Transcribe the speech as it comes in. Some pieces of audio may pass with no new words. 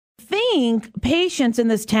think patients in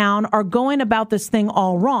this town are going about this thing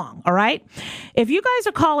all wrong, all right? If you guys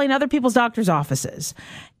are calling other people's doctor's offices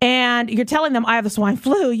and you're telling them I have the swine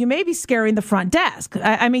flu, you may be scaring the front desk.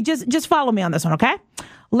 I mean, just follow me on this one, okay?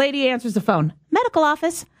 Lady answers the phone. Medical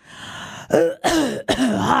office.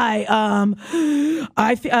 Hi,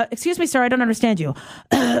 excuse me, sir, I don't understand you.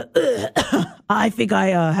 I think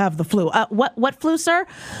I have the flu. What flu, sir?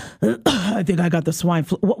 I think I got the swine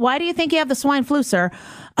flu. Why do you think you have the swine flu, sir?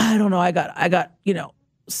 I don't know. I got,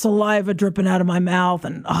 saliva dripping out of my mouth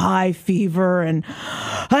and high fever and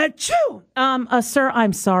achoo. Sir,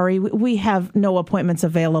 I'm sorry. We have no appointments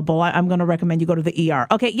available. I'm going to recommend you go to the ER.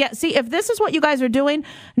 Okay. Yeah. See, if this is what you guys are doing,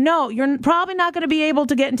 no, you're probably not going to be able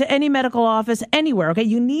to get into any medical office anywhere. Okay.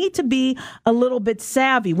 You need to be a little bit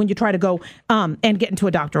savvy when you try to go, and get into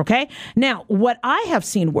a doctor. Okay. Now, what I have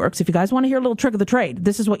seen works, if you guys want to hear a little trick of the trade,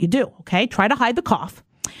 this is what you do. Okay. Try to hide the cough.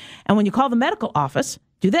 And when you call the medical office,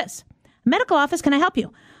 do this. Medical office, can I help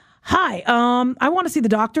you? Hi, I want to see the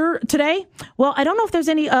doctor today. Well, I don't know if there's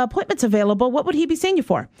any appointments available. What would he be seeing you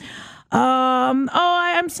for?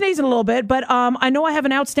 I'm sneezing a little bit, but I know I have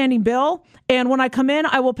an outstanding bill, and when I come in,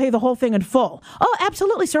 I will pay the whole thing in full. Oh,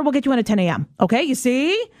 absolutely, sir. We'll get you in at 10 a.m. Okay, you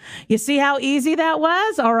see? You see how easy that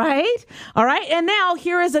was? All right? All right, and now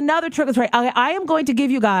here is another trick of the trade. I am going to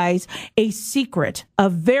give you guys a secret, a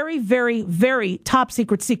very, very, very top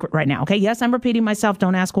secret right now, okay? Yes, I'm repeating myself.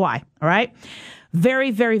 Don't ask why, all right?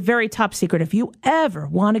 Very, very, very top secret. If you ever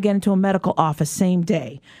want to get into a medical office same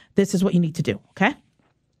day, this is what you need to do, okay?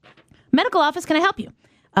 Medical office, can I help you?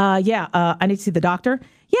 I need to see the doctor.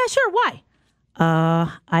 Yeah, sure, why?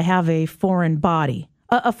 I have a foreign body.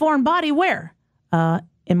 A foreign body where?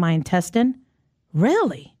 In my intestine.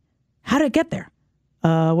 Really? How did it get there?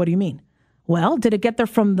 What do you mean? Well, did it get there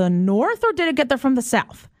from the north or did it get there from the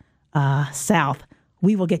south? South.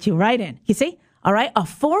 We will get you right in. You see? All right, a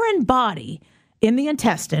foreign body in the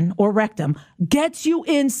intestine or rectum gets you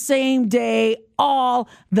in same day all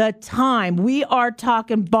the time. We are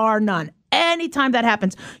talking bar none. Anytime that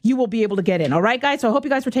happens, you will be able to get in. All right, guys? So I hope you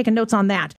guys were taking notes on that.